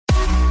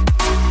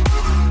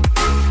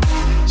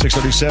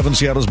637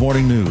 Seattle's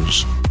Morning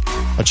News.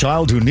 A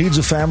child who needs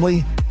a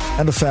family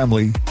and a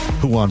family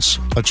who wants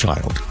a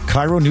child.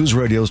 Cairo News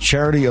Radio's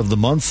charity of the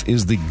month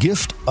is the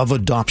Gift of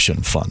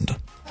Adoption Fund.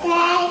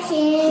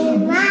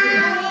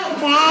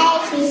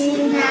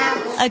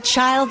 A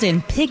child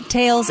in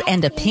pigtails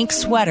and a pink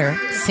sweater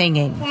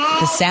singing.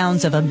 The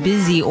sounds of a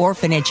busy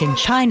orphanage in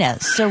China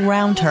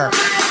surround her.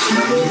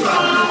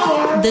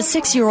 The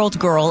 6-year-old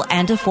girl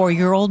and a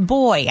 4-year-old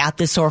boy at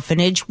this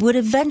orphanage would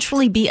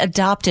eventually be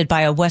adopted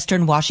by a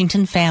Western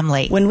Washington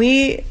family. When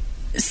we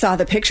saw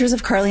the pictures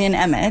of Carly and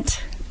Emmett,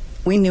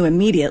 we knew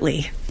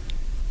immediately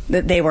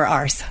that they were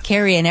ours.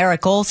 Carrie and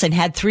Eric Olson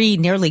had 3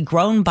 nearly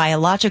grown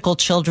biological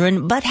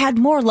children, but had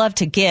more love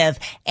to give.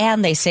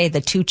 And they say the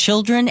 2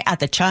 children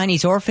at the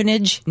Chinese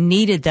orphanage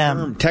needed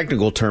them.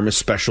 Technical term is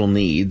special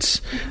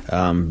needs,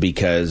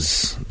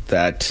 because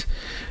that,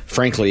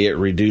 frankly, it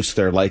reduced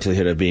their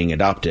likelihood of being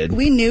adopted.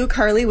 We knew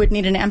Carly would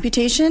need an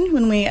amputation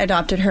when we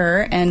adopted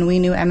her, and we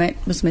knew Emmett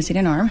was missing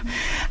an arm.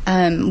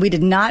 We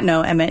did not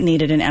know Emmett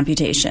needed an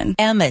amputation.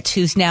 Emmett,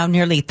 who's now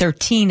nearly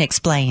 13,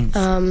 explains.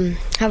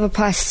 Have a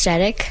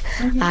prosthetic.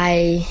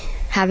 I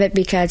have it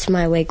because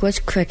my leg was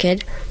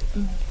crooked,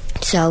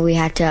 so we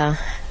had to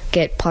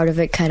get part of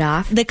it cut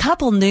off. The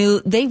couple knew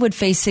they would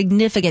face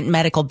significant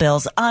medical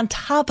bills on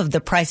top of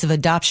the price of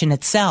adoption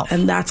itself.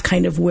 And that's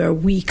kind of where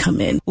we come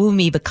in.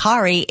 Wumi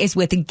Bakari is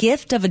with the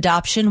Gift of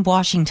Adoption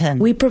Washington.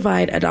 We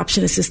provide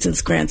adoption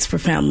assistance grants for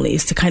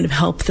families to kind of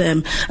help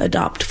them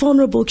adopt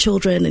vulnerable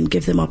children and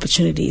give them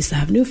opportunities to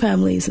have new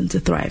families and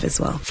to thrive as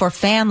well. For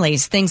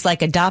families, things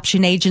like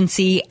adoption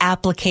agency,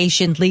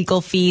 application,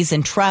 legal fees,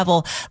 and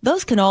travel,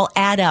 those can all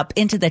add up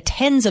into the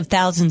tens of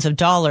thousands of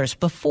dollars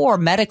before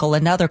medical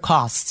and other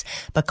costs.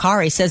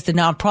 Bakari says the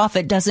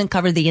nonprofit doesn't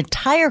cover the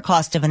entire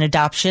cost of an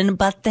adoption,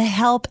 but the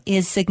help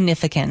is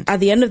significant. At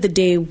the end of the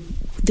day,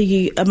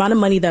 the amount of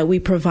money that we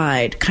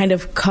provide kind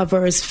of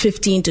covers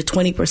 15 to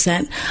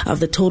 20% of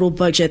the total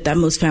budget that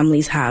most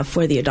families have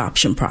for the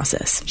adoption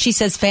process. She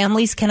says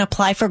families can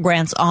apply for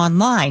grants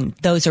online.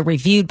 Those are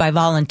reviewed by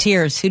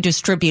volunteers who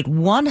distribute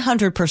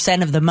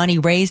 100% of the money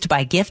raised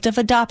by Gift of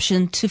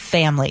Adoption to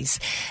families.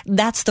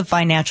 That's the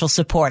financial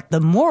support.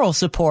 The moral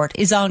support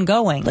is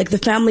ongoing. Like the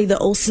family, the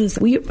Olsons,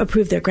 we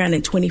approved their grant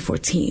in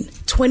 2014,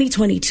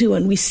 2022,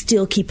 and we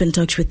still keep in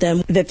touch with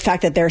them. The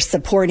fact that they're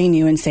supporting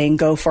you and saying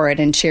go for it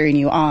and cheering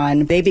you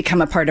on, they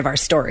become a part of our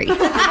story.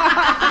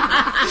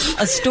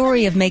 A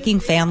story of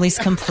making families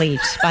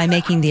complete by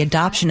making the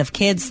adoption of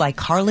kids like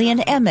Carly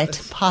and Emmett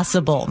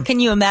possible. Can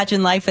you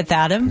imagine life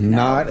without them?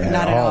 Not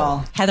at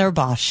all. Heather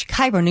Bosch,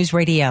 Cairo News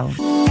Radio.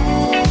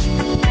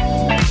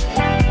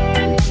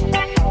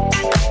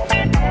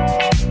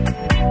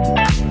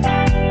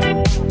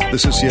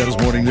 This is Seattle's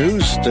Morning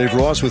News. Dave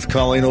Ross with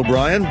Colleen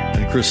O'Brien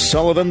and Chris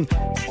Sullivan.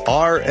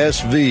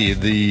 RSV,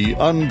 the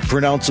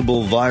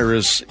unpronounceable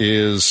virus,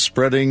 is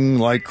spreading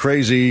like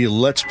crazy.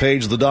 Let's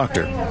page the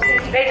doctor.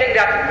 Paging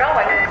Dr.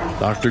 Cohen.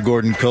 Dr.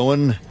 Gordon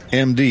Cohen,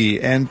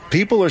 MD. And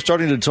people are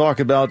starting to talk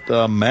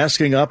about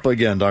masking up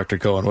again, Dr.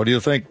 Cohen. What do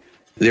you think?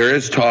 There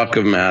is talk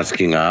of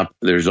masking up.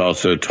 There's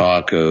also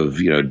talk of,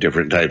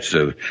 different types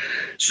of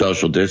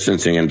social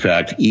distancing. In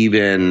fact,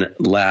 even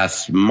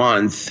last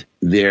month,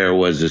 there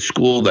was a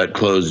school that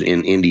closed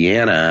in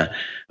Indiana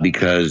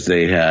because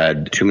they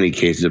had too many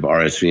cases of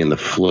RSV and the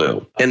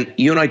flu. And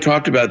you and I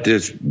talked about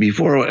this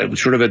before,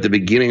 sort of at the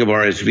beginning of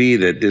RSV,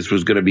 that this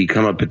was going to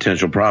become a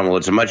potential problem. Well,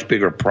 it's a much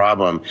bigger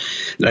problem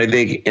than I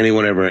think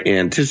anyone ever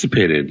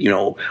anticipated.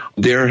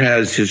 There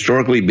has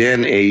historically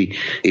been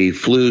a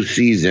flu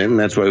season.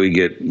 That's why we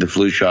get the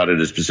flu shot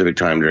at a specific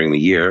time during the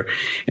year.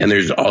 And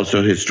there's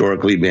also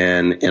historically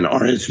been an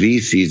RSV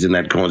season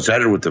that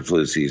coincided with the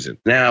flu season.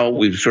 Now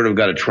we've sort of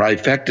got a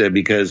trifecta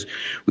because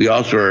we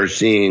also are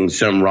seeing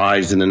some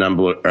rise in the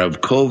number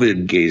of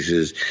COVID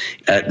cases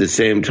at the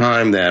same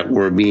time that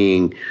we're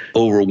being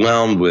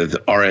overwhelmed with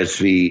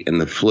RSV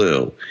and the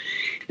flu.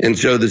 And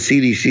so the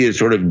CDC is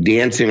sort of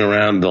dancing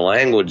around the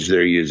language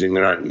they're using.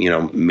 They're not,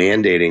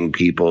 mandating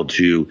people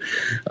to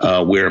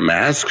wear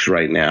masks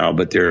right now,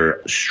 but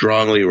they're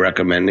strongly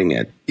recommending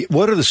it.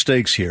 What are the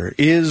stakes here?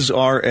 Is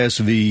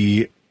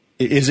RSV,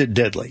 is it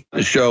deadly?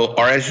 So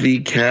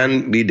RSV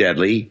can be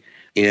deadly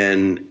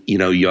in,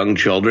 young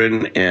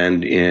children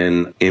and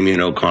in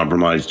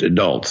immunocompromised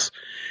adults.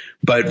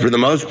 But for the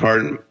most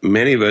part,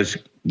 many of us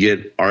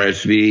get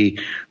RSV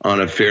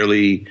on a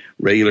fairly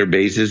regular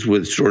basis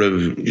with sort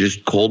of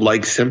just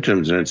cold-like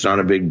symptoms, and it's not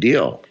a big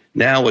deal.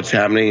 Now what's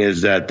happening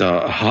is that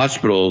the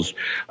hospitals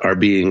are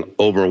being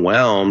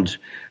overwhelmed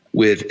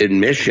with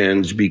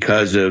admissions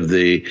because of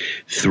the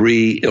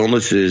 3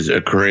 illnesses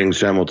occurring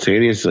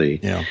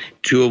simultaneously,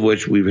 2 of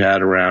which we've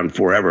had around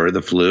forever,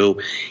 the flu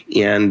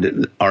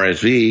and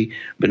RSV,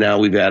 but now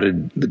we've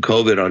added the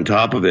COVID on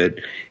top of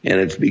it, and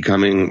it's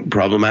becoming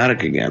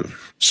problematic again.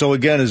 So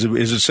again, is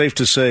it safe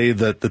to say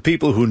that the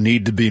people who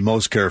need to be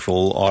most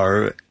careful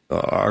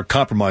are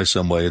compromised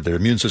some way, their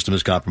immune system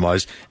is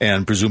compromised,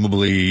 and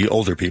presumably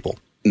older people?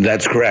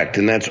 That's correct,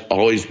 and that's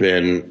always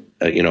been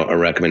a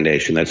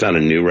recommendation. That's not a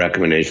new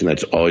recommendation.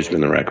 That's always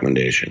been the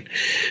recommendation.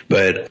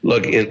 But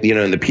look, in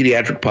the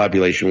pediatric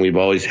population, we've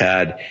always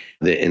had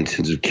the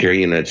intensive care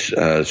units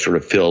sort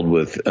of filled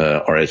with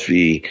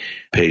RSV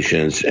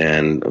patients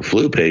and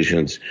flu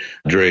patients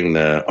during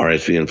the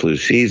RSV and flu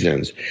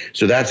seasons.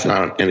 So that's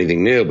not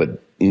anything new,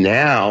 but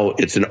now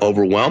it's an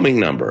overwhelming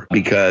number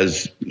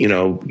because,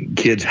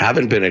 kids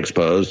haven't been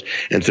exposed.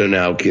 And so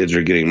now kids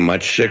are getting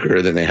much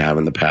sicker than they have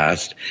in the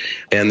past.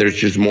 And there's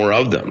just more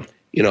of them.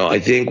 I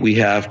think we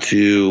have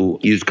to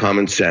use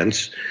common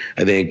sense.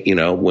 I think,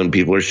 when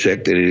people are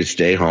sick, they need to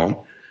stay home.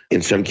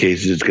 In some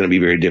cases, it's going to be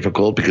very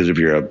difficult because if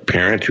you're a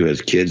parent who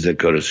has kids that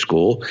go to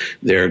school,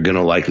 they're going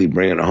to likely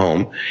bring it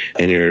home,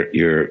 and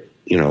you're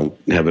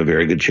have a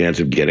very good chance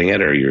of getting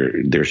it,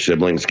 or their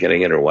siblings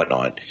getting it or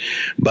whatnot.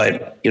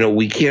 But,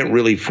 we can't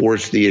really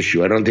force the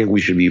issue. I don't think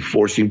we should be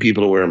forcing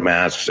people to wear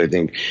masks. I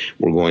think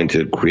we're going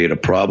to create a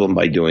problem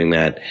by doing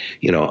that.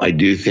 I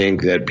do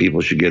think that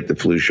people should get the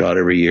flu shot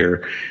every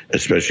year,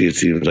 especially it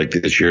seems like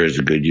this year is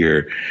a good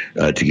year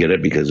to get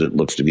it because it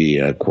looks to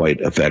be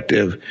quite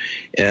effective.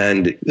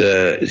 And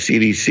the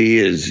CDC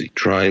is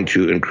trying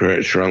to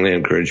strongly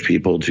encourage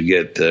people to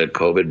get the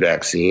COVID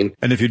vaccine.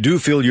 And if you do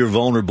feel you're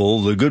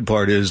vulnerable, the good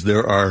part is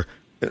there are,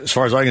 as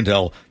far as I can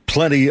tell,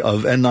 plenty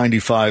of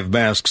N95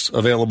 masks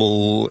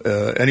available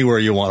anywhere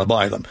you want to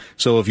buy them.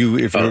 So if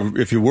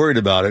you're worried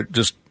about it,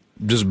 just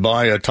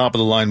buy a top of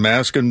the line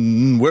mask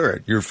and wear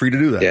it. You're free to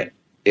do that.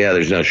 Yeah,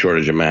 there's no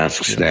shortage of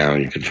masks now.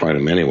 You can find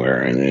them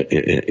anywhere, and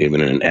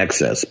even in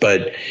excess.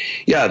 But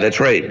yeah, that's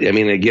right. I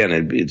mean,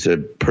 again, it's a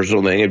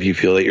personal thing. If you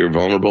feel that you're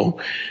vulnerable,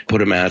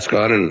 put a mask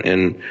on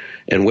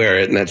and wear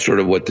it. And that's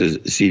sort of what the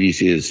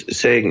CDC is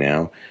saying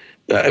now.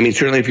 I mean,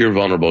 certainly if you're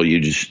vulnerable,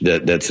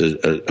 that's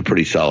a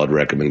pretty solid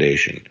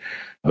recommendation.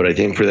 But I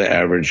think for the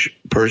average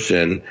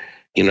person,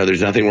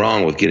 there's nothing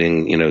wrong with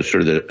getting,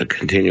 sort of a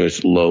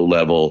continuous low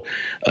level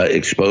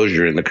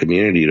exposure in the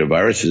community to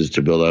viruses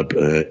to build up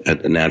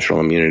a natural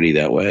immunity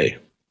that way.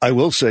 I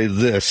will say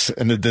this,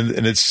 and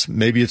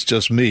maybe it's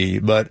just me,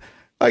 but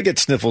I get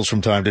sniffles from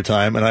time to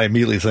time, and I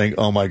immediately think,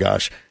 oh my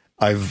gosh,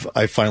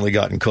 I've finally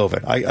gotten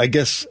COVID. I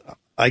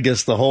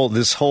guess the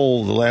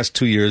last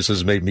 2 years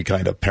has made me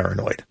kind of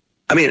paranoid.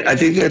 I mean, I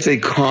think that's a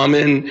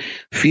common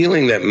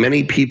feeling that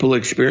many people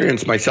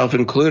experience, myself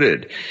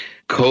included.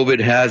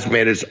 COVID has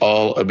made us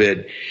all a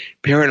bit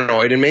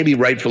paranoid, and maybe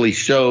rightfully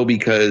so,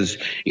 because,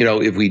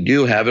 if we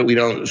do have it, we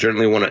don't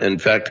certainly want to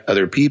infect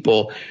other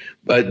people.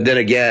 But then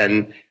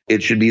again,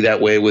 it should be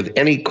that way with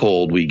any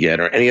cold we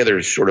get or any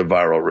other sort of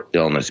viral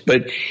illness.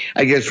 But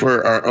I guess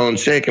for our own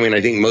sake, I mean,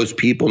 I think most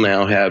people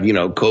now have,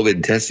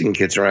 COVID testing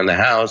kits around the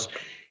house.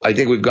 I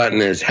think we've gotten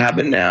this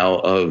habit now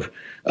of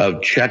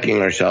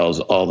checking ourselves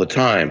all the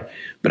time.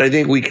 But I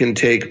think we can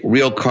take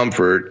real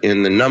comfort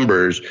in the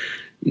numbers,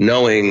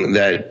 knowing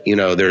that,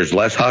 there's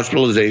less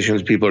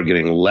hospitalizations, people are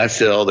getting less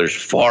ill, there's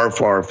far,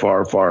 far,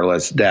 far, far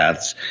less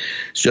deaths,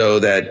 so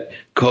that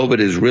COVID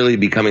is really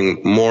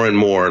becoming more and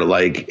more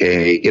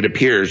it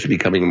appears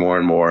becoming more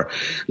and more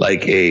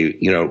like a,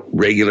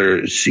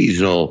 regular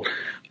seasonal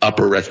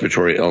upper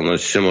respiratory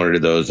illness similar to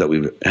those that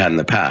we've had in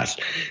the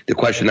past. The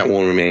question that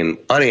will remain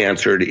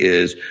unanswered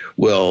is,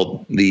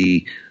 will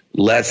the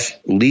less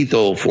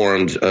lethal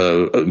forms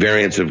of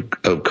variants of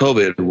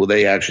COVID, will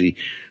they actually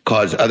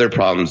cause other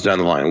problems down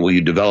the line? Will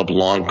you develop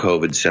long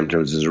COVID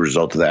symptoms as a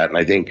result of that? And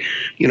I think,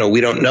 we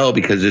don't know,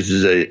 because this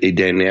is a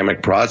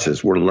dynamic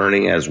process. We're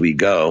learning as we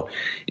go,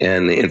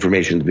 and the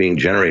information is being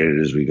generated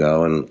as we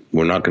go, and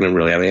we're not going to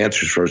really have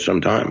answers for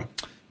some time.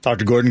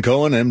 Dr. Gordon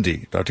Cohen,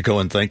 MD. Dr.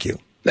 Cohen, thank you.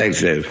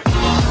 Thanks, Dave.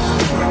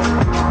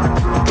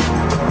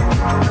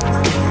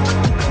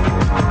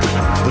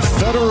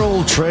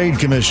 Federal Trade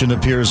Commission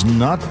appears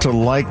not to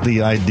like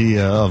the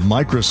idea of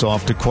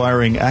Microsoft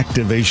acquiring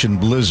Activision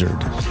Blizzard.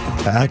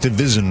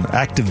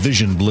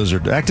 Activision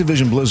Blizzard.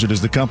 Activision Blizzard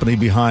is the company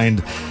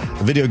behind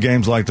video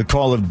games like the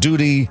Call of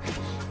Duty,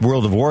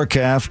 World of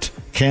Warcraft,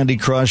 Candy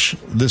Crush.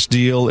 This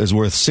deal is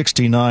worth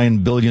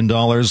 $69 billion.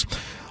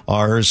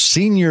 Our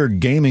senior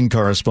gaming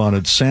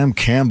correspondent, Sam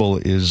Campbell,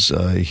 is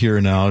here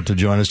now to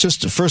join us.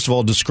 Just first of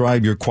all,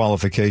 describe your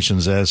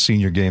qualifications as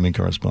senior gaming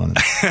correspondent.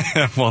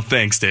 Well,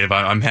 thanks, Dave.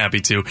 I'm happy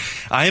to.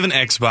 I have an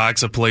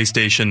Xbox, a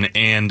PlayStation,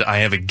 and I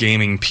have a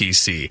gaming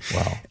PC.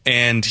 Wow.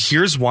 And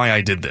here's why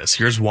I did this.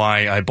 Here's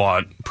why I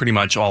bought pretty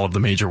much all of the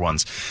major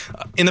ones.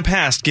 In the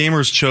past,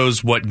 gamers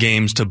chose what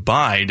games to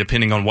buy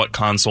depending on what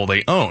console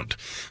they owned.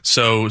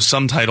 So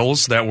some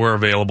titles that were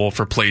available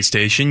for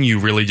PlayStation, you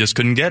really just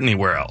couldn't get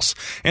anywhere else.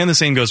 And the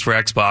same goes for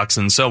Xbox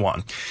and so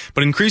on.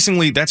 But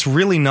increasingly, that's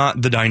really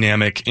not the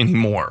dynamic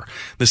anymore.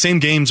 The same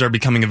games are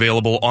becoming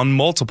available on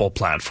multiple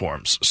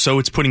platforms. So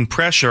it's putting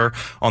pressure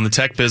on the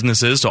tech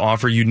businesses to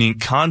offer unique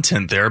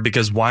content there,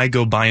 because why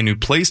go buy a new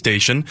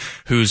PlayStation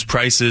whose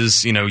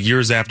prices,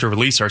 years after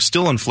release are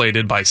still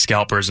inflated by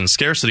scalpers and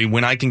scarcity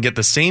when I can get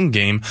the same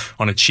game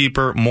on a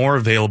cheaper, more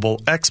available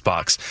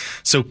Xbox?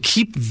 So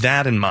keep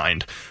that in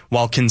mind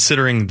while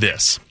considering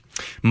this.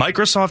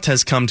 Microsoft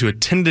has come to a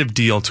tentative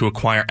deal to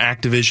acquire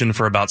Activision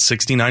for about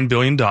 $69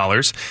 billion,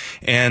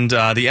 and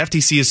the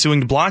FTC is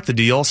suing to block the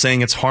deal,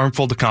 saying it's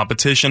harmful to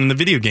competition in the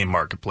video game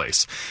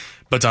marketplace.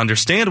 But to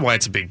understand why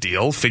it's a big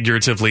deal,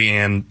 figuratively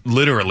and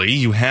literally,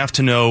 you have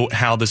to know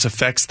how this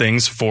affects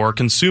things for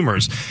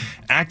consumers.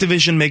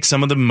 Activision makes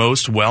some of the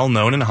most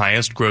well-known and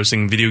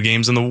highest-grossing video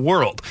games in the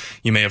world.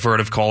 You may have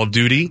heard of Call of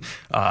Duty.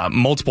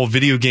 Multiple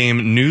video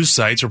game news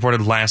sites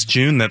reported last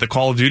June that the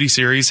Call of Duty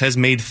series has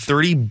made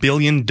 $30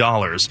 billion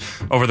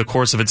over the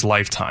course of its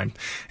lifetime.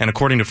 And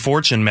according to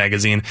Fortune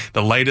magazine,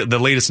 the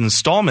latest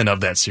installment of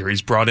that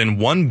series brought in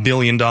 $1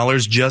 billion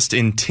just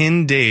in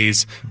 10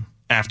 days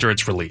after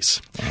its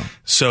release. Wow.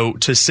 So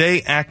to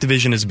say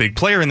Activision is a big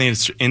player in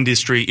the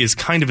industry is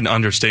kind of an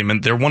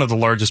understatement. They're one of the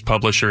largest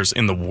publishers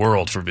in the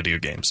world for video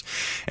games.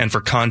 And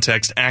for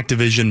context,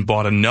 Activision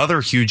bought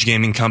another huge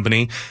gaming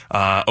company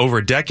over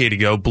a decade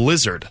ago,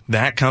 Blizzard.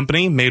 That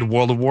company made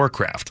World of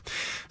Warcraft.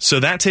 So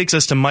that takes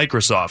us to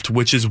Microsoft,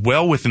 which is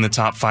well within the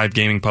top 5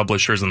 gaming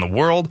publishers in the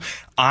world.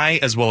 I,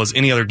 as well as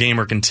any other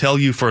gamer, can tell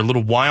you for a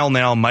little while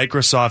now,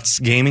 Microsoft's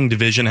gaming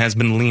division has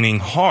been leaning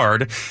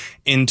hard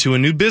into a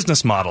new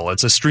business model.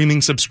 It's a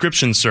streaming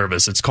subscription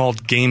service. It's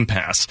called Game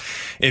Pass.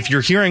 If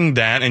you're hearing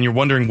that and you're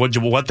wondering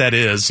what that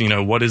is,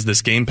 what is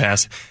this Game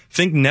Pass?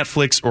 Think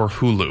Netflix or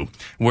Hulu,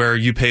 where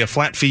you pay a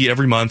flat fee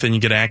every month and you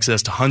get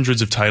access to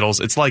hundreds of titles.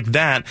 It's like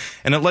that,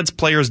 and it lets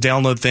players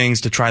download things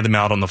to try them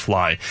out on the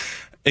fly.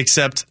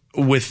 Except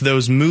with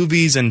those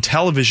movies and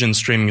television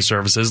streaming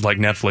services like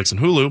Netflix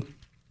and Hulu,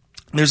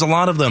 there's a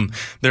lot of them.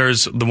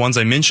 There's the ones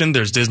I mentioned.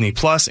 There's Disney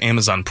Plus,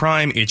 Amazon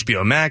Prime,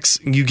 HBO Max.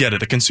 You get it.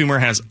 The consumer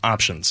has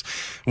options.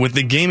 With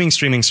the gaming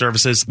streaming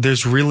services,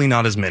 there's really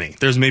not as many.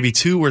 There's maybe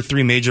 2 or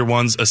 3 major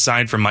ones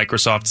aside from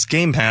Microsoft's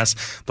Game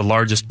Pass, the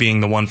largest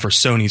being the one for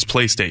Sony's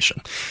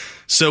PlayStation.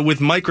 So with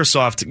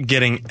Microsoft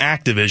getting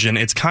Activision,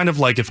 it's kind of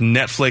like if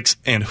Netflix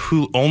and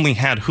Hulu only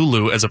had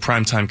Hulu as a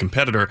primetime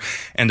competitor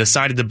and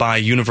decided to buy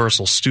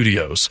Universal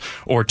Studios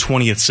or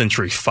 20th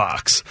Century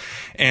Fox.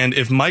 And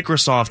if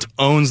Microsoft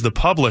owns the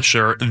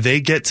publisher,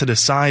 they get to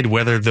decide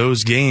whether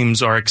those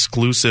games are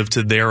exclusive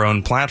to their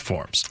own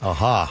platforms.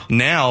 Aha.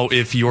 Now,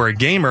 if you're a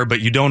gamer but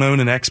you don't own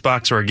an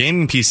Xbox or a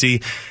gaming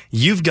PC,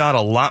 you've got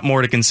a lot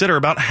more to consider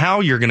about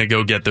how you're going to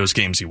go get those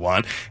games you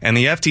want. And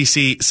the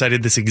FTC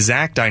cited this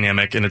exact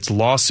dynamic in its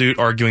lawsuit,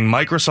 arguing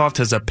Microsoft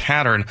has a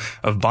pattern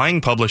of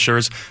buying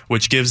publishers,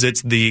 which gives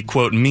it the,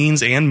 quote,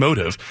 means and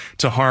motive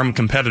to harm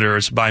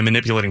competitors by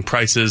manipulating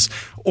prices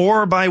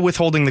or by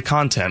withholding the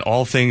content,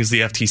 all things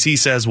the FTC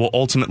says will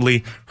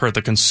ultimately hurt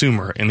the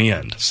consumer in the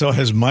end. So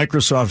has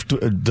Microsoft,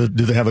 do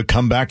they have a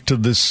comeback to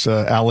this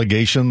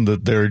allegation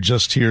that they're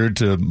just here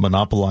to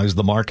monopolize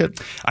the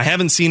market? I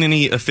haven't seen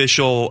any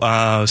official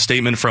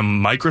statement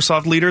from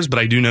Microsoft leaders, but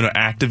I do know that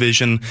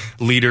Activision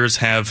leaders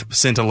have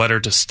sent a letter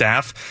to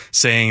staff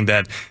saying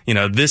that,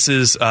 this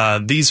is,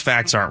 these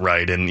facts aren't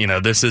right, and,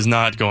 this is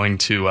not going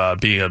to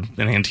be an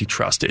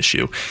antitrust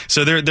issue.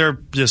 So they're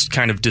just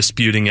kind of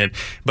disputing it.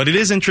 But it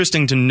is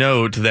interesting to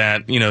note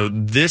that,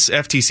 this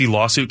FTC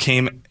lawsuit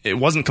it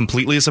wasn't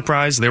completely a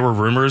surprise. There were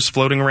rumors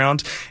floating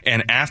around,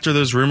 and after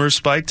those rumors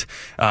spiked,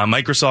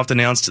 Microsoft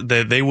announced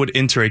that they would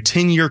enter a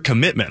 10-year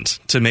commitment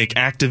to make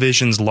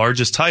Activision's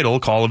largest title,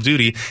 Call of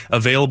Duty,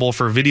 available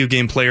for video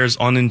game players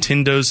on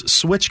Nintendo's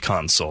Switch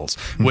consoles,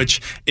 which,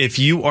 if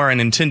you are a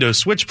Nintendo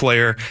Switch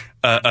player,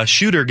 a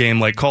shooter game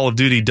like Call of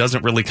Duty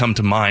doesn't really come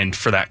to mind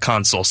for that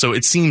console. So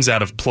it seems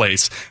out of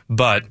place,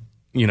 but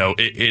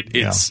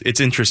it's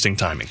interesting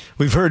timing.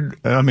 We've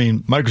heard,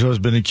 Microsoft has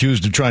been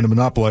accused of trying to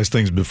monopolize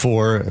things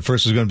before. At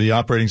first it was going to be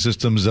operating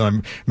systems.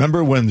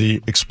 Remember when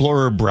the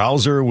Explorer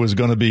browser was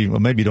going to be, well,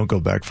 maybe don't go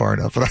back far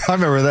enough, but I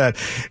remember that.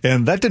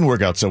 And that didn't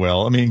work out so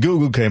well.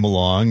 Google came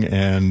along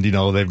and,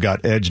 they've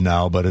got Edge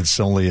now, but it's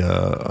only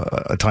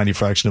a tiny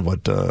fraction of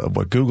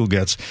what Google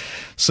gets.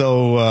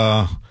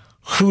 So,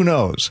 who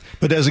knows?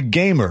 But as a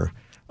gamer,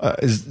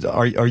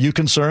 are you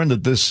concerned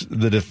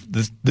that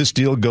if this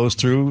deal goes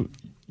through,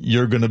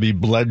 you're going to be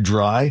bled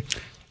dry?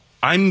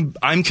 I'm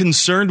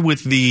concerned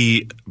with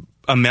the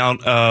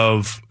amount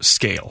of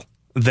scale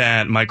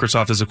that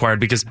Microsoft has acquired,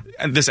 because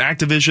this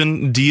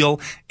Activision deal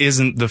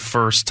isn't the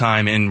first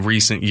time in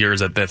recent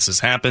years that this has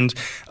happened.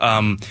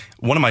 One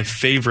of my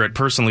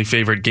personally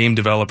favorite game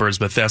developers,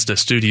 Bethesda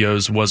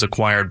Studios, was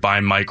acquired by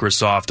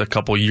Microsoft a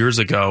couple years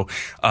ago,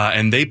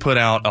 and they put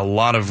out a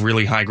lot of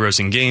really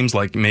high-grossing games,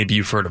 like maybe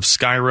you've heard of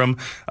Skyrim.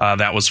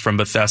 That was from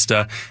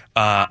Bethesda.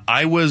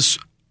 I was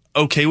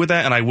okay with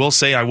that, and I will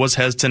say I was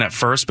hesitant at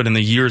first, but in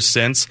the years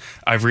since,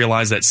 I've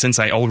realized that since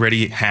I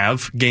already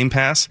have Game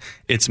Pass,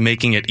 it's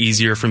making it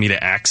easier for me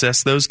to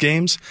access those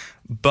games.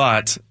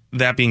 But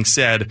that being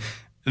said,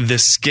 the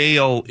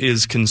scale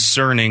is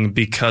concerning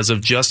because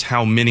of just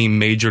how many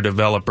major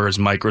developers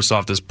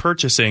Microsoft is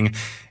purchasing,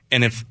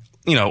 and if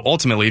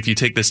ultimately, if you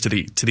take this to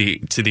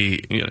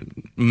the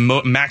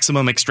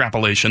maximum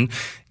extrapolation,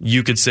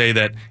 you could say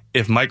that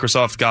if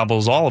Microsoft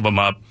gobbles all of them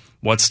up,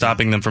 What's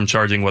stopping them from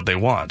charging what they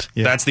want?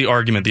 Yeah. That's the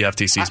argument the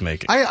FTC is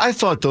making. I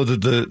thought, though,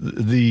 that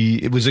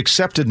it was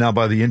accepted now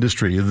by the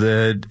industry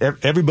that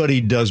everybody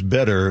does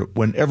better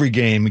when every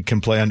game can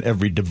play on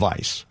every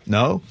device.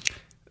 No?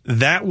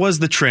 That was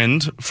the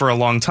trend for a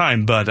long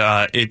time, but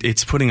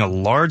it's putting a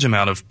large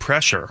amount of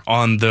pressure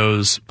on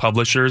those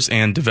publishers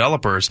and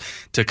developers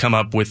to come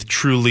up with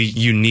truly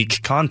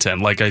unique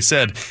content. Like I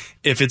said,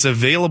 if it's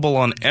available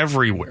on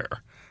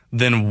everywhere,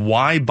 then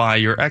why buy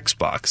your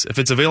Xbox? If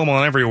it's available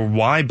on everywhere,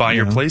 why buy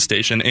your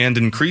PlayStation? And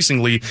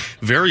increasingly,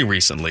 very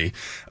recently,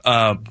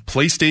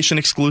 PlayStation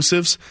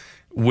exclusives,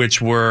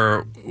 which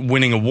were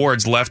winning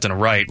awards left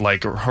and right,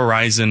 like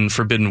Horizon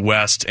Forbidden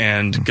West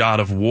and God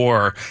of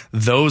War,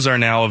 those are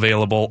now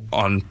available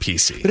on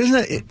PC. But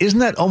isn't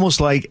that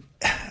almost like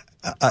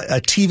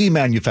a TV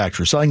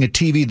manufacturer selling a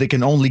TV that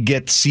can only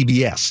get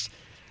CBS,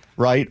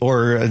 right?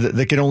 Or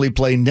that can only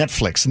play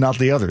Netflix, not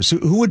the others.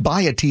 Who would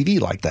buy a TV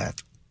like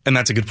that? And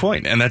that's a good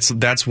point. And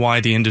that's why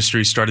the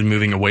industry started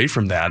moving away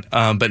from that.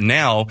 But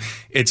now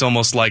it's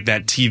almost like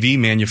that TV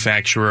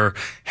manufacturer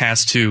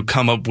has to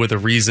come up with a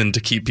reason to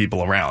keep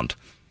people around.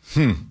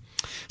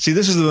 See,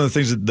 this is one of the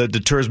things that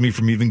deters me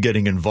from even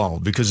getting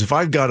involved. Because if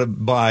I've got to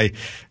buy,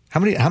 how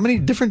many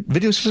different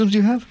video systems do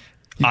you have?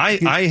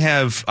 I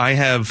have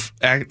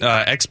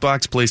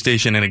Xbox,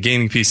 PlayStation, and a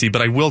gaming PC,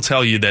 but I will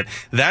tell you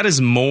that is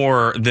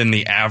more than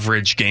the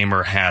average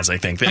gamer has, I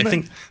think. I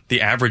think the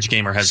average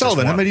gamer has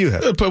Sullivan, how many do you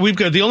have? But we've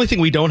got the only thing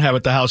we don't have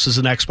at the house is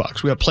an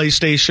Xbox. We have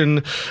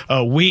PlayStation,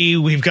 Wii.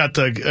 We've got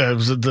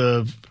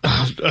an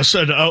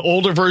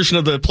older version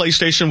of the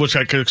PlayStation,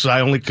 because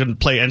I only could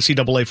play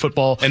NCAA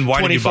football. And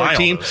why did you buy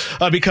all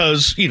those?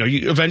 Because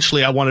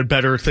eventually I wanted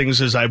better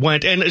things as I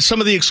went, and some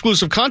of the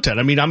exclusive content.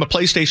 I mean, I'm a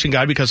PlayStation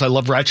guy because I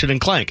love Ratchet and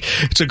Clank.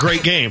 It's a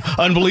great game,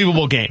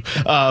 unbelievable game.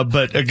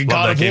 But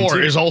God of War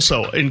is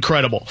also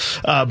incredible.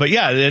 But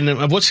yeah,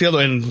 and what's the other?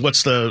 And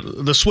what's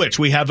the Switch?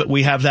 We have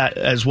that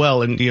as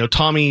well. And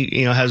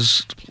Tommy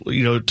has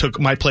took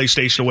my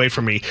PlayStation away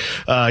from me.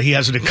 He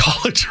has it in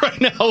college right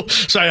now,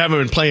 so I haven't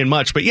been playing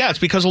much. But yeah, it's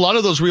because a lot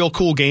of those real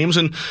cool games,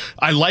 and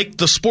I like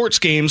the sports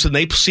games, and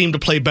they seem to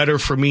play better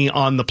for me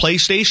on the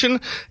PlayStation.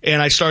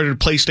 And I started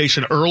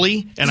PlayStation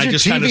early, and I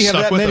just kind of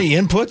stuck with it. Does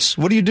your TV have that many inputs?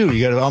 What do? You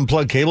got to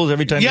unplug cables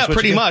every time? Yeah,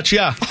 pretty much.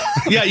 Yeah,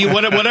 yeah.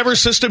 Whatever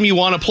system you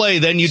want to play,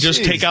 then you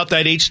just take out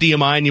that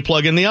HDMI and you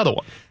plug in the other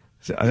one.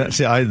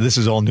 See, this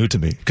is all new to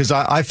me because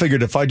I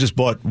figured if I just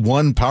bought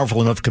one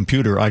powerful enough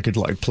computer, I could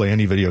play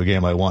any video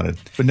game I wanted.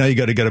 But now you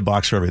got to get a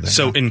box for everything.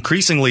 So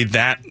increasingly,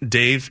 that,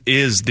 Dave,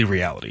 is the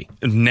reality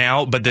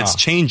now, but that's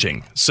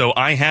changing. So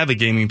I have a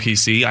gaming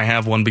PC. I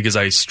have one because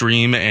I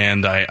stream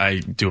and I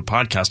do a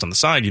podcast on the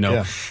side,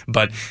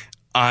 But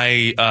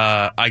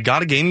I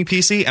got a gaming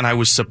PC and I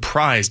was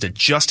surprised at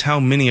just how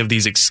many of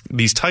these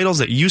titles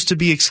that used to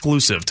be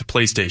exclusive to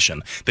PlayStation,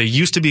 they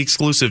used to be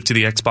exclusive to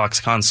the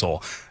Xbox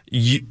console.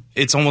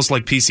 It's almost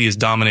like PC is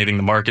dominating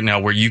the market now,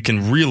 where you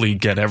can really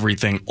get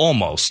everything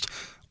almost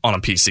on a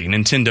PC.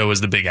 Nintendo is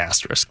the big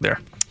asterisk there.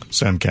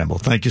 Sam Campbell.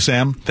 Thank you,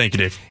 Sam. Thank you,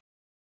 Dave.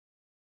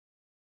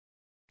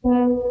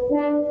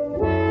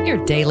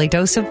 Your daily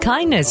dose of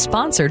kindness,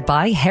 sponsored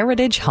by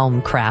Heritage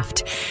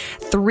Homecraft.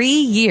 3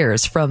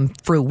 years from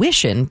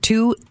fruition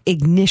to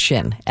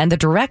ignition. And the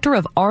director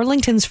of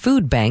Arlington's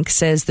Food Bank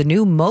says the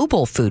new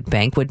mobile food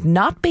bank would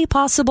not be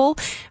possible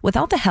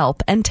without the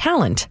help and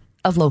talent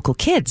of local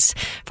kids.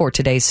 For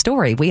today's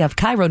story, we have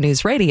Cairo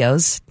News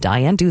Radio's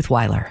Diane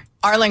Duthweiler.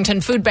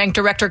 Arlington Food Bank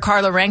Director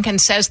Carla Rankin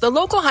says the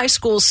local high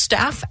school's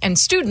staff and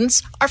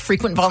students are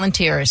frequent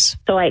volunteers.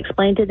 So I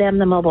explained to them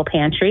the mobile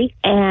pantry,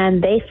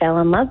 and they fell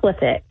in love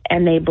with it,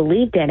 and they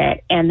believed in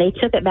it, and they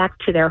took it back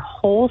to their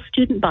whole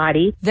student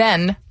body.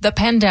 Then the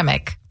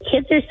pandemic.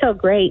 Kids are so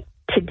great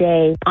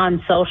today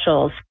on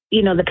socials.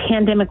 The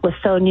pandemic was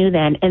so new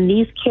then, and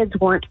these kids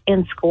weren't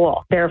in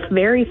school. Their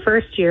very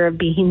first year of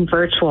being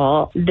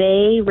virtual,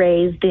 they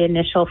raised the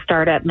initial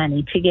startup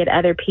money to get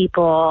other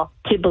people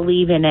to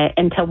believe in it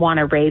and to want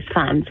to raise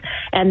funds.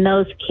 And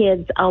those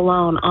kids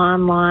alone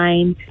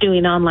online,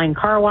 doing online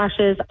car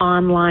washes,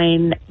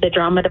 online, the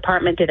drama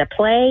department did a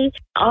play,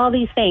 all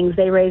these things,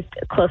 they raised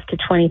close to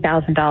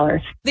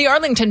 $20,000. The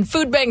Arlington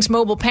Food Bank's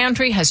mobile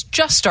pantry has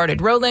just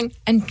started rolling,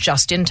 and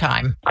just in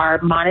time.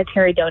 Our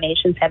monetary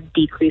donations have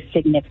decreased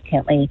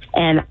significantly,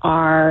 and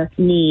our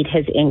need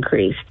has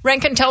increased.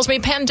 Rankin tells me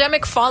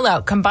pandemic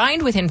fallout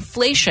combined with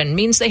inflation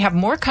means they have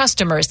more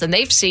customers than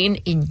they've seen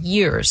in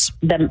years.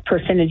 The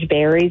percentage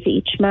varies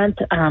each month.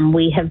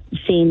 We have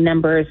seen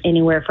numbers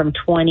anywhere from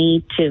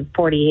 20 to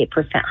 48%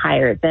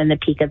 higher than the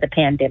peak of the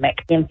pandemic.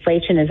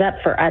 Inflation is up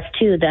for us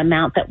too. The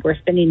amount that we're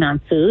spending on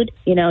food,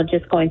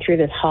 just going through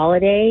this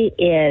holiday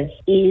is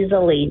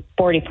easily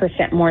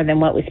 40% more than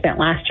what we spent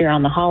last year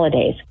on the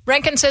holidays.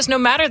 Rankin says no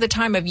matter the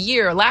time of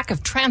year, lack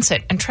of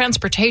transit and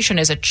transportation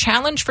is a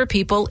challenge for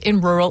people in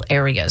rural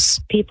areas.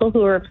 People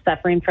who are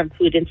suffering from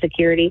food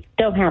insecurity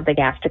don't have the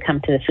gas to come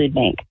to the food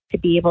bank. to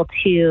be able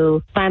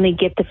to finally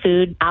get the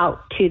food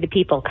out to the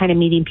people, kind of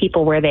meeting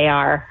people where they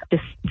are,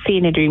 just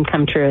seeing a dream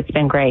come true. It's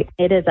been great.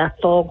 It is a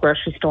full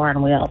grocery store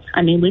on wheels.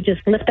 I mean, we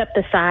just lift up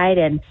the side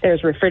and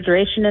there's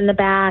refrigeration in the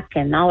back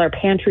and all our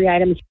pantry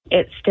items.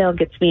 It still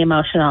gets me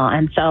emotional.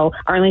 And so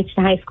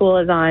Arlington High School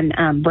is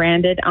on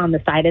branded on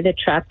the side of the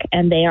truck,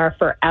 and they are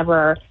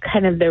forever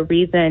kind of the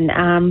reason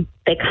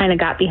they kind of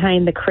got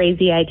behind the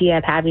crazy idea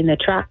of having the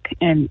truck,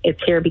 and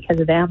it's here because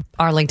of them.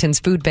 Arlington's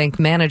food bank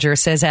manager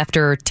says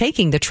after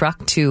taking the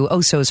truck to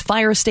Oso's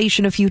fire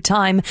station a few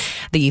times,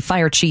 the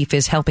fire chief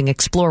is helping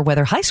explore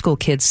whether high school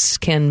kids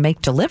can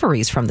make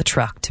deliveries from the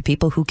truck to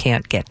people who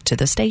can't get to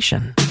the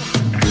station.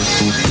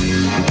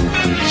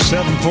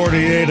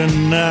 7:48,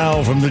 and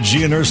now from the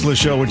G and Ursula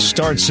Show, which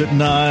starts at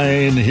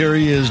 9, here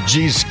he is,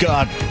 G.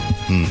 Scott,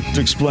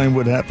 to explain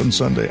what happened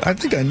Sunday. I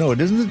think I know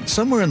it. Isn't it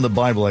somewhere in the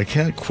Bible? I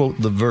can't quote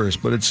the verse,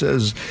 but it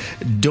says,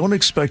 don't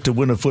expect to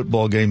win a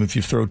football game if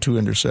you throw 2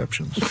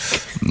 interceptions.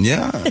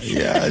 Yeah,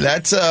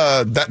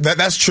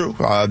 that's true.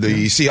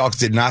 The Seahawks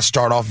did not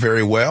start off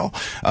very well,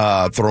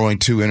 throwing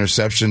 2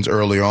 interceptions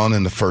early on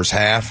in the first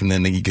half, and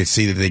then you could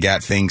see that they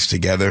got things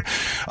together.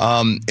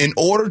 In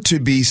order to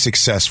be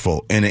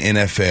successful in the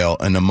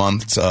NFL in the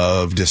months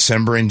of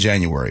December and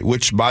January,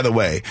 which, by the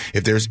way,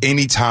 if there's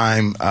any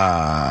time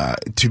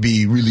to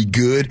be really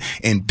good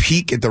and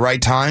peak at the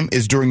right time,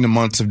 is during the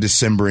months of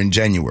December and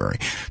January.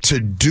 To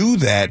do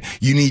that,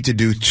 you need to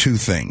do 2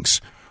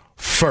 things.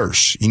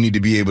 First, you need to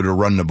be able to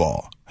run the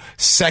ball.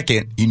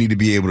 Second, you need to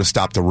be able to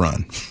stop the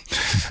run,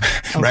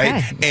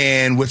 right?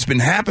 And what's been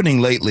happening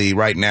lately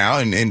right now,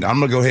 and I'm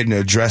going to go ahead and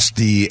address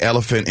the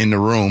elephant in the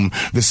room,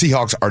 the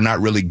Seahawks are not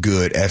really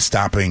good at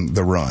stopping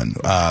the run.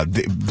 A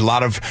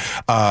lot of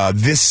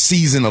this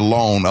season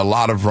alone, a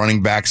lot of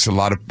running backs, a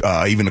lot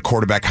of even the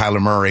quarterback,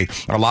 Kyler Murray,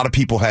 a lot of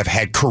people have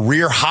had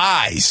career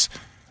highs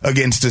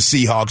against the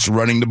Seahawks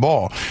running the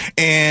ball.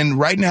 And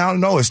right now,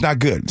 no, it's not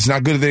good. It's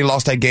not good that they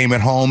lost that game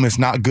at home. It's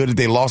not good that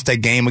they lost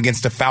that game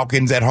against the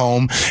Falcons at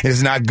home.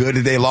 It's not good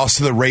that they lost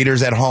to the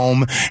Raiders at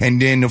home.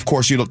 And then, of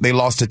course, they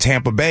lost to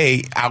Tampa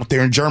Bay out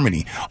there in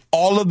Germany.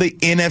 All of the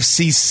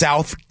NFC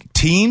South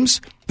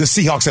teams, the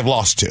Seahawks have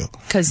lost to.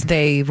 Because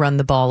they run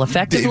the ball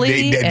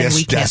effectively, and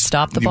we can't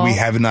stop the ball. We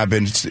have not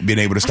been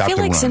able to stop the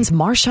run. I feel like since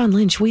Marshawn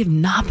Lynch, we have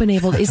not been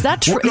able to. Is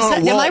that true? Am I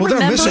remembering?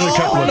 They're missing a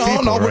couple of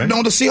people, right?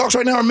 No, the Seahawks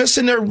right now are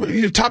missing their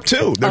top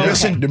 2. They're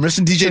missing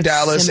DJ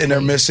Dallas, and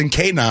they're missing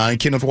K9,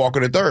 Kenneth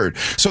Walker III.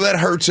 So that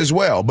hurts as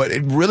well. But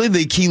really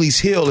the Achilles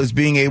heel is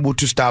being able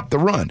to stop the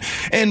run.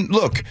 And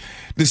look,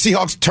 the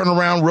Seahawks turn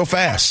around real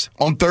fast.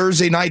 On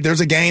Thursday night, there's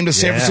a game. The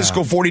San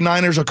Francisco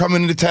 49ers are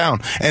coming into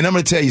town. And I'm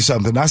going to tell you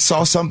something. I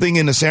saw something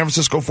in the San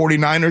Francisco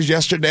 49ers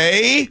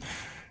yesterday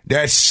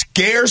that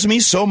scares me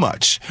so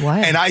much.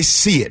 What? And I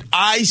see it.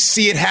 I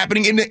see it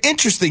happening. And the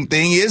interesting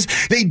thing is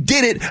they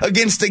did it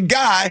against a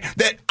guy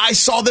that I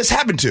saw this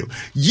happen to.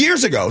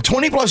 Years ago,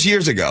 20-plus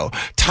years ago,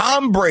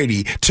 Tom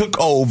Brady took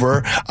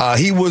over.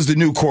 He was the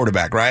new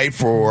quarterback, right,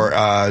 for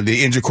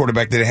the injured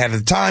quarterback that they had at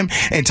the time.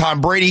 And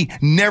Tom Brady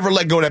never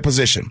let go of that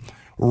position.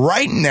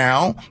 Right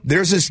now,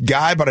 there's this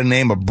guy by the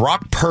name of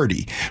Brock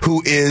Purdy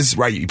who is,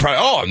 right, you probably,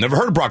 I've never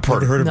heard of Brock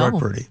Purdy. Never heard of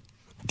Brock Purdy.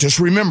 Just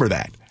remember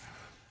that.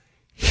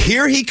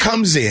 Here he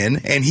comes in,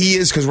 and he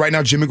is, because right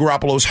now Jimmy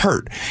Garoppolo's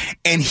hurt,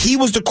 and he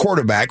was the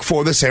quarterback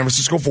for the San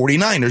Francisco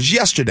 49ers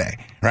yesterday,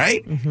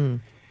 right? Mm-hmm.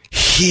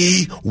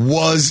 He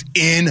was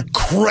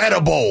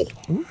incredible.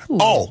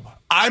 Ooh.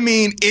 I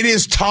mean, it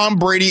is Tom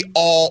Brady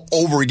all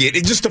over again.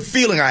 It's just a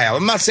feeling I have.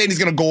 I'm not saying he's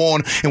going to go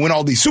on and win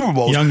all these Super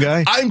Bowls. Young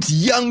guy? I'm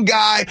young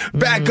guy,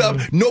 back up.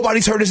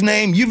 Nobody's heard his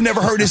name. You've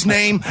never heard his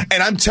name.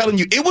 And I'm telling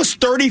you, it was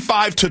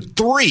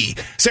 35-3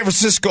 San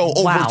Francisco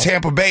over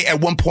Tampa Bay at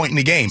one point in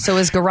the game. So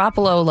is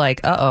Garoppolo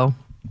like, uh-oh?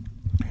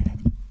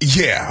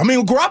 Yeah. I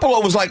mean,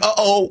 Garoppolo was like,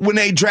 uh-oh, when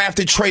they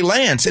drafted Trey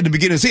Lance in the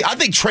beginning of the season. I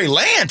think Trey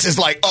Lance is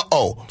like,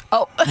 uh-oh.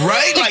 Oh,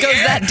 right? It goes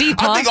that deep,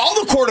 huh? I think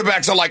all the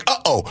quarterbacks are like,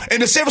 uh-oh.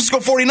 And the San Francisco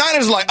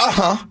 49ers are like,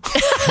 uh-huh.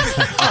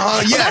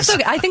 Yes. Well, that's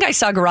okay. I think I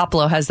saw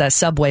Garoppolo has that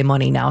Subway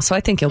money now, so I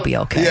think he'll be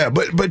okay. Yeah,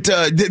 but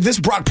this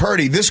Brock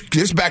Purdy, this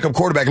backup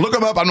quarterback, look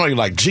him up. I know you're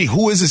like, gee,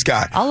 who is this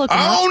guy? I'll look him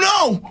up. I don't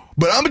know.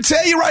 But I'm going to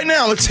tell you right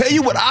now, let's tell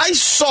you what I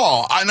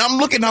saw. And I'm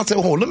looking out there,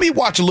 let me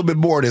watch a little bit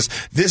more of this.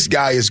 This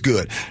guy is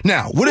good.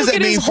 Now, what does that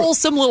mean? Look at his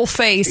wholesome little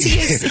face. He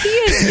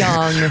is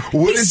young.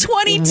 He's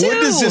 22. What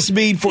does this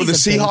mean for the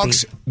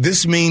Seahawks?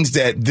 This means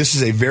that this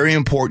is a very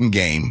important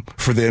game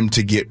for them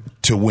to get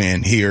to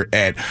win here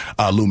at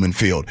Lumen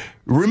Field.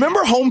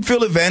 Remember home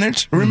field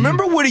advantage?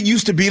 Remember what it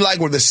used to be like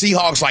where the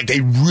Seahawks, like,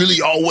 they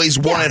really always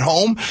won at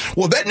home?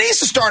 Well, that needs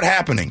to start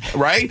happening,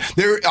 right?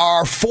 There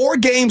are 4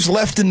 games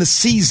left in the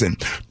season.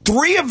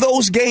 3 of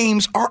those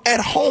games are at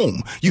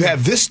home. You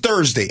have this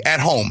Thursday at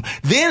home.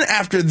 Then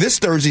after this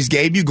Thursday's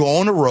game, you go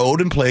on the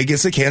road and play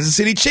against the Kansas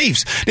City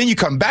Chiefs. Then you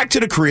come back to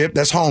the crib,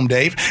 that's home,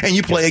 Dave, and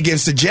you play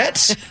against the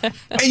Jets,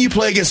 and you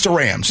play against the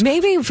Rams.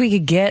 Maybe if we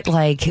could get,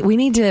 we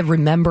need to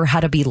remember how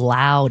to be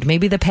loud.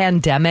 Maybe the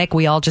pandemic,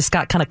 we all just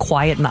got kind of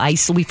quiet and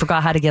ice. We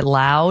forgot how to get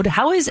loud.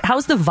 How's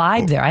the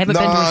vibe there? I haven't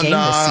been to a game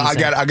this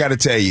season. I got to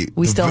tell you.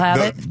 We still have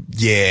it?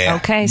 Yeah.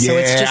 Okay, so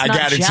it's just not I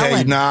got to tell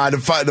you.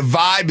 The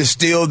vibe is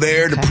still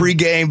there. Okay. The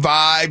pregame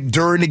vibe,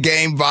 during the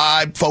game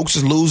vibe. Folks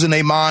is losing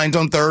their minds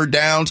on third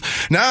downs.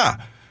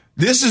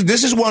 This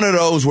is one of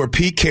those where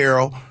Pete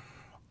Carroll,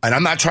 and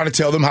I'm not trying to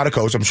tell them how to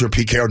coach. I'm sure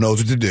Pete Carroll knows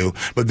what to do.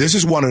 But this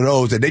is one of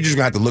those that they just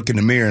going to have to look in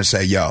the mirror and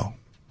say, yo.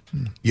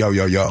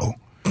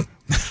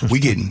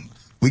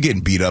 We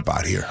getting beat up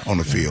out here on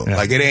the field. Yeah.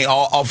 Like, it ain't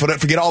all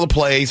forget all the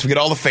plays, forget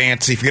all the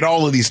fancy, forget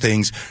all of these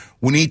things.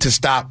 We need to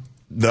stop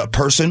the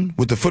person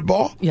with the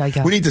football.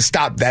 Yeah. We need to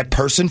stop that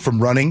person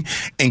from running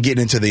and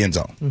getting into the end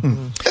zone.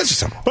 Mm-hmm. That's just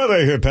simple. But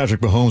I heard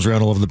Patrick Mahomes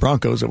ran all over the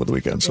Broncos over the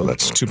weekend, so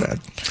that's too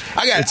bad.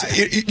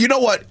 You know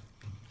what?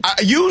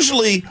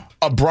 Usually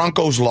a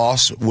Broncos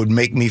loss would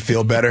make me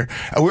feel better.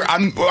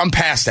 I'm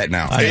past that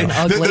now.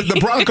 The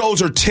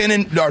Broncos are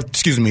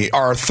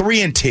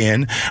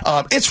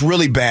 3-10. It's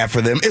really bad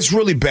for them. It's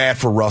really bad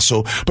for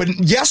Russell. But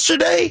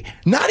yesterday,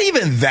 not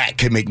even that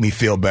could make me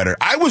feel better.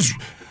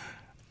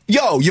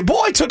 Your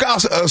boy took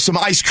out some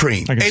ice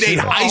cream. Ate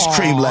ice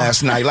cream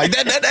last night. Like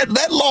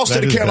that loss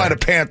to the Carolina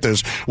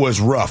Panthers was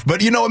rough.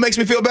 But you know what makes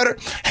me feel better?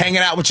 Hanging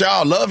out with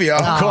y'all. Love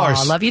y'all. Of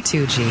course. Love you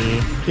too, G.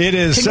 It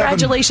is.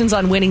 Congratulations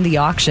on winning the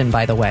auction,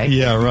 by the way.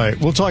 Yeah, right.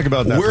 We'll talk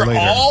about that later. We're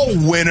all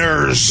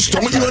winners.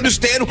 Don't you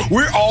understand?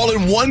 We're all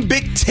in one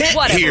big tent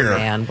here.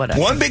 Man, whatever.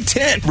 One big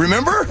tent.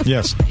 Remember?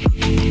 Yes.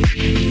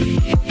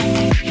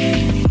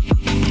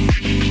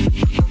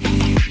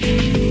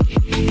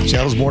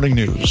 Seattle's Morning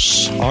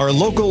News. Our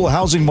local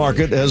housing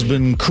market has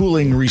been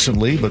cooling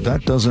recently, but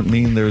that doesn't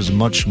mean there's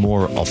much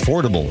more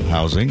affordable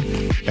housing,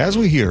 as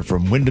we hear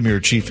from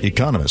Windermere Chief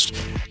Economist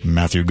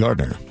Matthew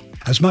Gardner.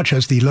 As much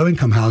as the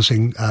low-income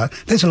housing,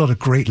 there's a lot of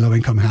great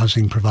low-income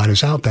housing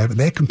providers out there, but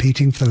they're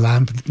competing for the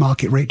land with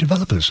market rate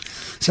developers.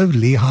 So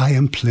Lehigh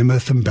and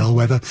Plymouth and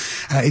Bellwether,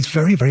 it's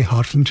very, very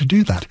hard for them to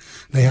do that.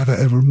 They have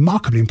a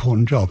remarkably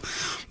important job.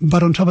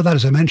 But on top of that,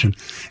 as I mentioned,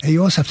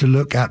 you also have to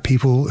look at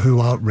people who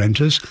are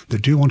renters,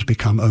 that do want to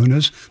become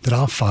owners, that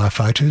are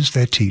firefighters,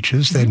 they're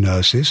teachers, they're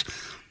nurses,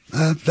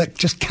 that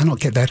just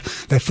cannot get their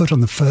foot on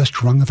the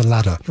first rung of the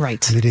ladder.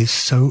 Right. And it is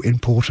so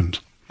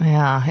important.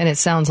 Yeah, and it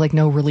sounds like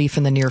no relief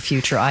in the near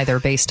future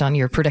either, based on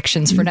your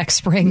predictions for next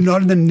spring.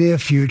 Not in the near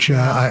future.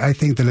 I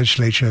think the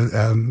legislature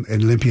in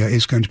Olympia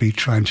is going to be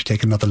trying to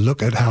take another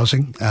look at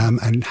housing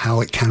and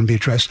how it can be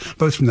addressed,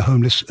 both from the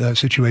homeless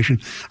situation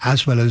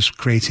as well as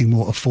creating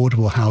more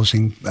affordable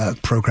housing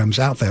programs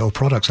out there or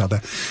products out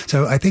there.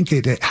 So I think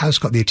it has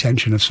got the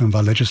attention of some of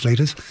our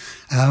legislators.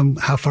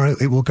 How far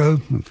it will go,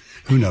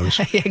 who knows?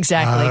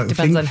 Exactly.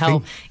 Depends on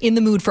how in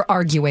the mood for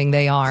arguing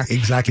they are.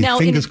 Exactly. Now,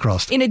 fingers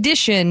crossed. In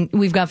addition,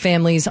 we've got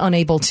families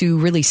unable to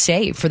really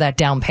save for that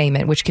down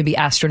payment, which can be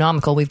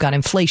astronomical. We've got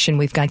inflation,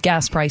 we've got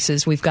gas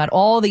prices, we've got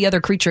all the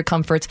other creature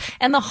comforts,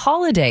 and the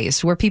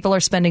holidays where people are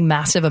spending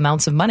massive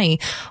amounts of money,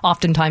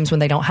 oftentimes when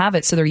they don't have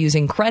it, so they're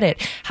using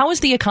credit. How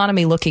is the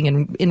economy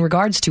looking in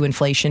regards to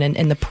inflation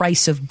and the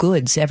price of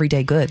goods,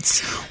 everyday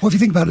goods? Well, if you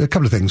think about it, a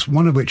couple of things.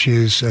 One of which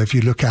is if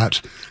you look at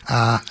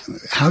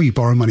how you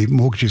borrow money,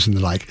 mortgages and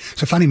the like.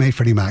 So Fannie Mae,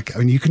 Freddie Mac, I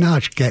mean, you can now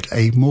get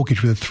a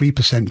mortgage with a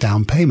 3%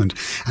 down payment,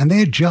 and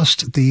they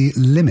adjust the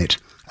limit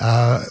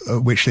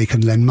which they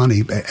can lend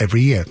money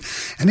every year.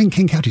 And in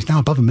King County, it's now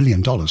above $1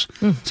 million.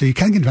 So you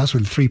can get a house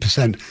with a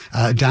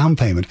 3% down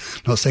payment.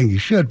 Not saying you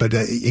should, but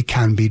it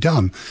can be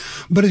done.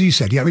 But as you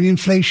said, I mean,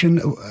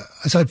 inflation,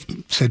 as I've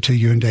said to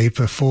you and Dave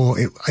before,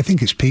 I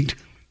think it's peaked.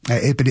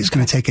 But it's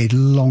going to take a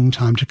long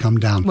time to come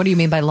down. What do you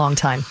mean by long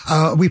time?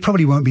 We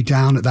probably won't be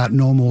down at that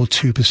normal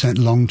 2%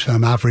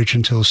 long-term average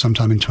until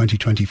sometime in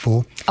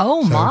 2024.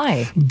 Oh,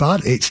 my.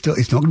 But it's not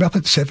going to be up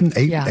at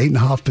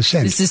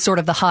 8.5%. This is sort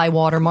of the high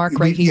water mark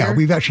here? Yeah,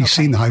 we've actually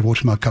seen the high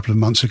water mark a couple of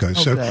months ago.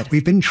 So good.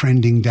 We've been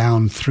trending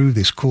down through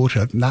this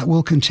quarter. And that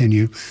will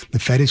continue. The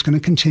Fed is going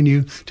to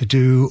continue to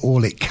do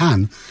all it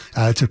can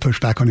to push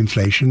back on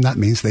inflation. That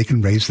means they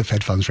can raise the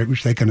Fed funds rate,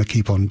 which they're going to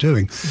keep on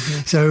doing.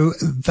 So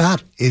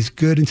that is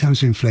good in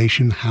terms of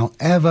inflation.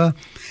 However,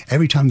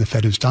 every time the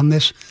Fed has done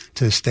this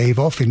to stave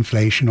off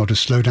inflation or to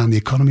slow down the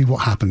economy, what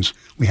happens?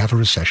 We have a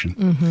recession.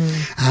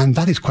 And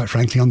that is quite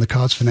frankly on the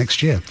cards for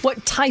next year.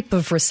 What type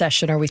of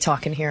recession are we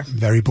talking here?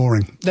 Very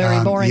boring.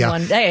 Very boring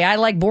one. Hey, I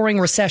like boring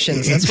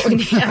recessions. That's what we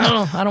need.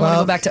 I don't want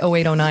to go back to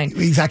 0809.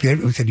 Exactly.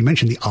 You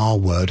mentioned the R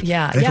word.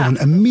 Yeah. Everyone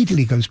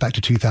immediately goes back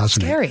to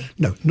 2008. Scary.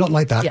 No, not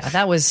like that. Yeah,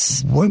 that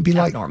was won't be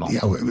abnormal.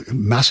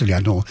 Massively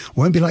abnormal.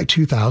 Won't be like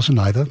 2000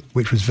 either,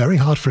 which was very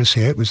hard for us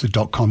here. It was the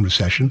dot-com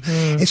recession.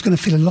 It's going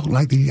to feel a lot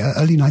like the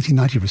early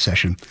 1990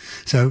 recession.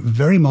 So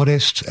very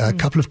modest, a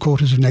couple of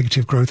quarters of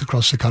negative growth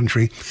across the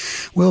country.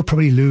 We'll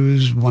probably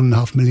lose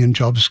 1.5 million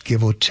jobs,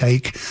 give or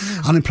take.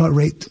 Unemployment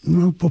rate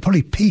will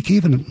probably peak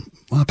even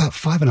about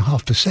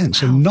 5.5%.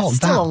 So not that's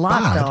still that a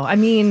lot, bad. though. I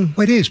mean,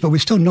 well, it is, but we're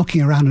still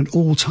knocking around an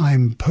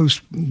all-time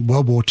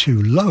post-World War II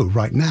low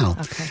right now.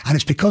 Okay. And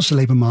it's because the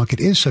labour market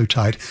is so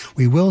tight,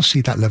 we will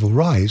see that level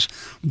rise,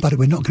 but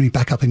we're not going to be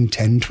back up in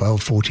 10,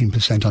 12,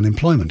 14%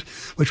 unemployment,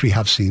 which we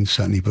have seen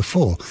certainly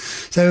before.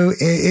 So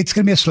it's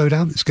going to be a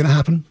slowdown. It's going to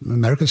happen.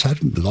 America's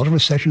had a lot of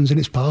recessions in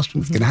its past.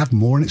 It's going to have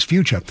more in its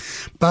future.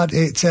 But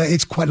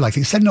it's quite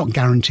likely. It's not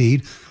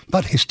guaranteed,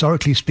 but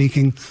historically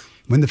speaking,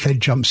 when the Fed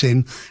jumps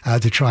in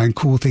to try and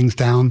cool things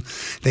down,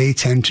 they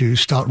tend to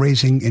start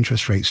raising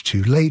interest rates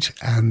too late,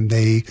 and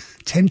they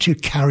tend to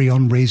carry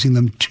on raising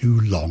them too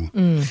long.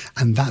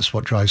 And that's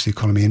what drives the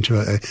economy into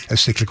a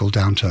cyclical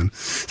downturn.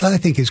 That I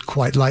think is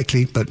quite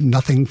likely, but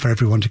nothing for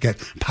everyone to get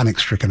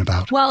panic-stricken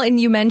about. Well, and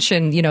you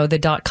mentioned, the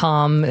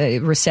dot-com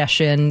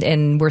recession,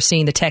 and we're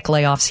seeing the tech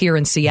layoffs here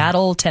in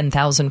Seattle,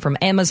 10,000 from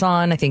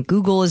Amazon. I think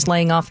Google is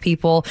laying off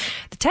people.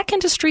 The tech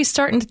industry is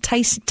starting to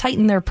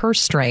tighten their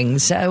purse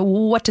strings.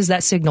 What does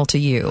that signal to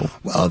you?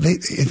 Well,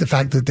 the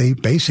fact that they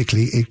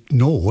basically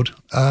ignored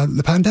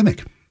the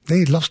pandemic.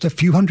 They lost a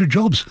few hundred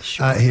jobs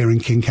here in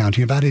King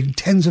County. Have added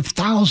tens of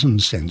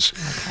thousands since.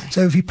 Okay.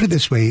 So if you put it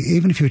this way,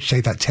 even if you were to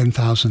take that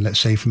 10,000, let's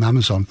say, from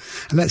Amazon,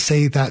 and let's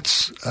say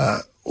that's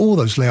all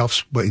those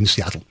layoffs were in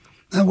Seattle,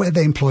 where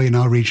they employ in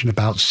our region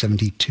about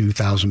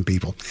 72,000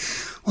 people.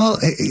 Well,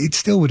 it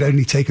still would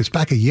only take us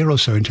back a year or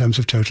so in terms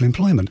of total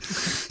employment. Okay.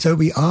 So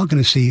we are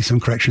going to see some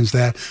corrections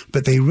there,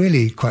 but they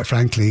really, quite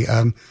frankly,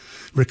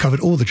 recovered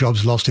all the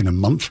jobs lost in a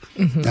month,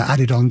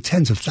 added on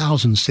tens of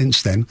thousands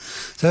since then.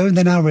 So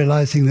they're now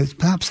realizing that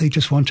perhaps they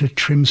just want to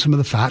trim some of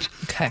the fat.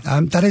 Okay.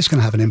 That is going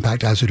to have an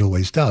impact, as it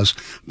always does.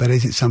 But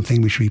is it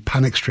something we should be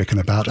panic-stricken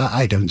about?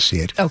 I don't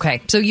see it.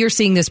 Okay. So you're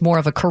seeing this more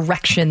of a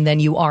correction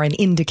than you are an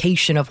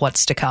indication of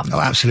what's to come.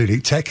 Oh,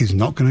 absolutely. Tech is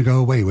not going to go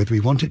away, whether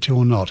we want it to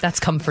or not. That's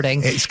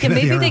comforting.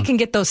 Maybe they can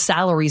get those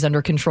salaries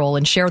under control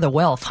and share the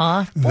wealth,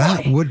 huh?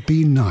 That would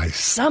be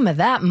nice. Some of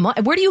that.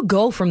 Where do you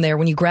go from there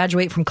when you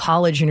graduate from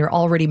college and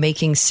you're already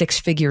making six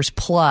figures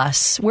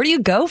plus? Where do you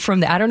go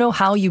from there? I don't know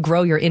how you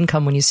grow your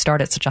income when you start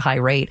at such a high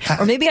rate.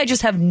 Or maybe I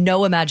just have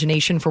no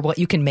imagination for what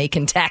you can make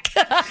in tech.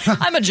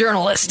 I'm a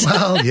journalist.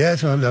 Well,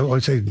 yes, I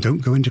would say don't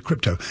go into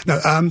crypto. No,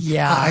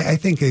 I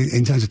think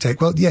in terms of tech,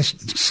 well, yes,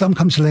 some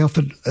companies lay off,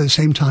 but at the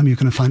same time, you're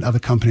going to find other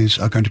companies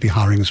are going to be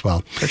hiring as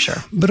well. For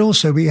sure. But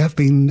also, we have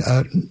been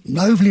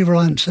overly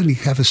reliant, certainly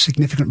have a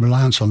significant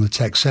reliance on the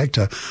tech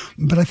sector,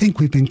 but I think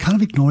we've been kind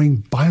of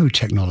ignoring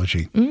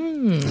biotechnology.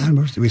 And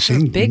we're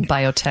seeing big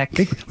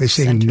biotech. We're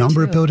seeing a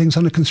number of buildings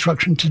under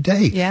construction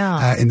today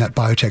in that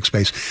biotech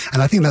space.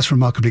 And I think that's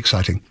remarkably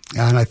exciting.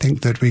 And I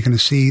think that we're going to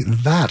see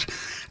that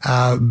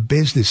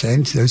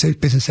those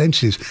business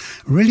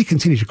entities really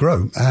continue to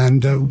grow.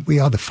 And we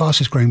are the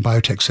fastest growing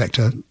biotech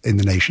sector in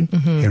the nation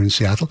here in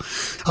Seattle.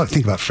 I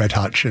think about Fred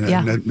Hutch and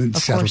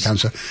Seattle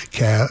Cancer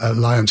Care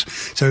Alliance.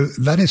 So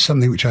that is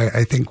something which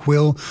I think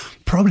will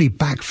probably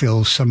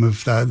backfill some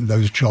of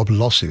those job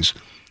losses.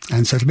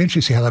 And so it'll be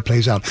interesting to see how that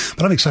plays out.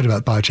 But I'm excited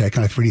about biotech,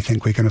 and I really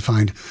think we're going to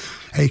find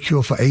a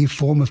cure for a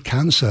form of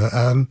cancer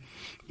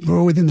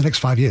within the next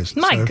 5 years.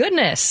 My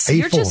goodness.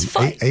 You're just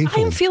fun. I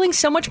am feeling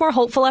so much more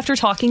hopeful after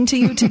talking to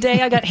you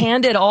today. I got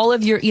handed all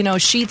of your,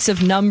 sheets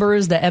of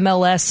numbers, the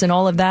MLS and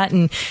all of that.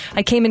 And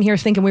I came in here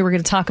thinking we were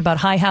going to talk about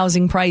high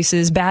housing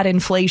prices, bad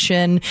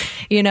inflation,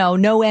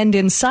 no end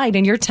in sight.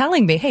 And you're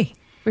telling me, hey,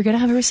 we're going to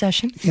have a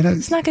recession.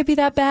 It's not going to be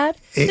that bad.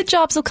 The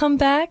jobs will come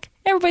back.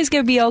 Everybody's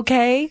going to be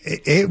okay.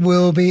 It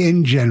will be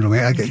in general.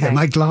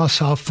 My glass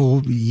half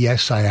full,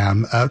 yes, I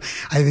am. I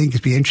think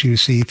it'll be interesting to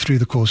see through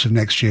the course of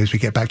next year as we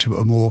get back to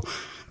a more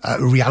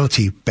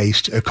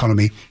reality-based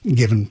economy,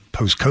 given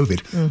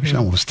post-COVID, which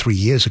was 3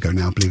 years ago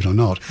now, believe it or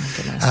not.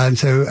 And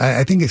so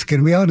I think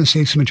we are going to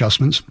see some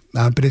adjustments,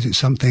 but is it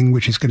something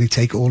which is going to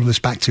take all of us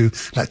back to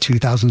that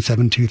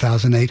 2007,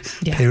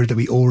 2008 period that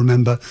we all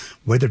remember,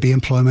 whether it be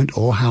employment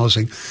or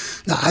housing?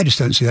 I just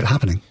don't see that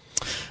happening.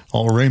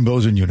 All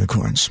rainbows and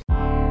unicorns.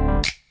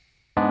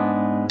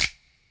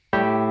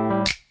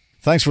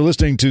 Thanks for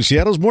listening to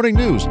Seattle's Morning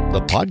News,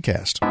 the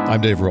podcast. I'm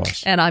Dave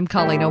Ross. And I'm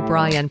Colleen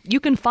O'Brien. You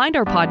can find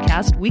our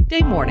podcast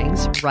weekday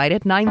mornings right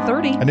at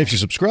 9:30. And if you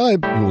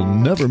subscribe, you will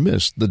never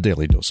miss the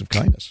Daily Dose of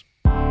Kindness.